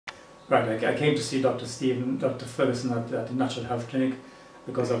Right, I came to see Dr. Ferguson at the Natural Health Clinic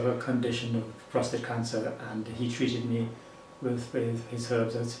because of a condition of prostate cancer, and he treated me with his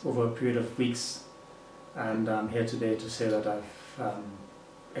herbs over a period of weeks, and I'm here today to say that I've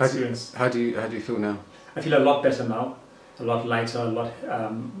experienced... How do you feel now? I feel a lot better now, a lot lighter, a lot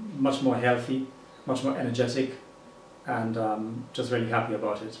much more healthy, much more energetic, and just really happy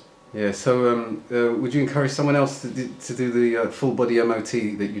about it. Yeah, so would you encourage someone else to do the full body MOT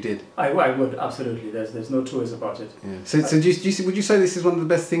that you did? I would, absolutely. There's no two ways about it. Yeah. So would you say this is one of the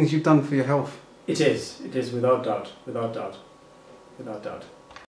best things you've done for your health? It is without doubt, without doubt, without doubt.